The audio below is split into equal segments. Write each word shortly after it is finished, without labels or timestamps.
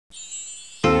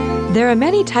There are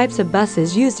many types of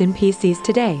buses used in PCs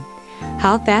today.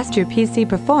 How fast your PC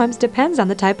performs depends on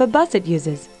the type of bus it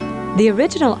uses. The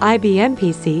original IBM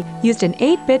PC used an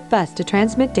 8-bit bus to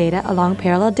transmit data along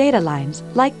parallel data lines,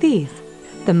 like these.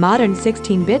 The modern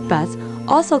 16-bit bus,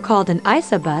 also called an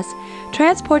ISA bus,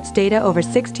 transports data over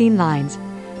 16 lines.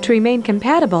 To remain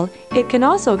compatible, it can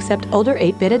also accept older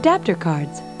 8-bit adapter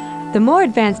cards. The more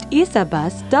advanced ISA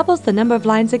bus doubles the number of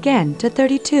lines again to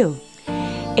 32.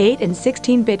 8 and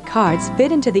 16-bit cards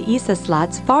fit into the ISA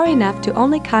slots far enough to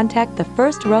only contact the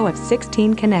first row of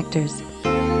 16 connectors.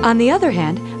 On the other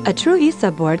hand, a true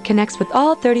ISA board connects with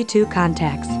all 32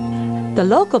 contacts. The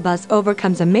local bus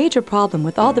overcomes a major problem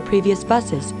with all the previous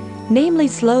buses, namely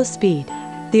slow speed.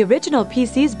 The original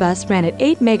PC's bus ran at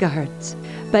 8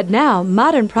 MHz, but now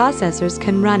modern processors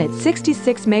can run at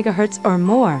 66 MHz or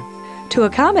more. To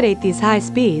accommodate these high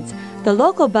speeds, the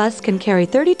local bus can carry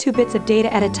 32 bits of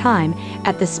data at a time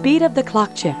at the speed of the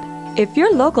clock chip. If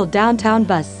your local downtown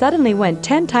bus suddenly went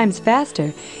 10 times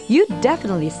faster, you'd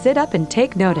definitely sit up and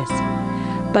take notice.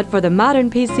 But for the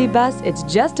modern PC bus, it's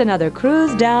just another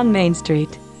cruise down Main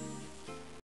Street.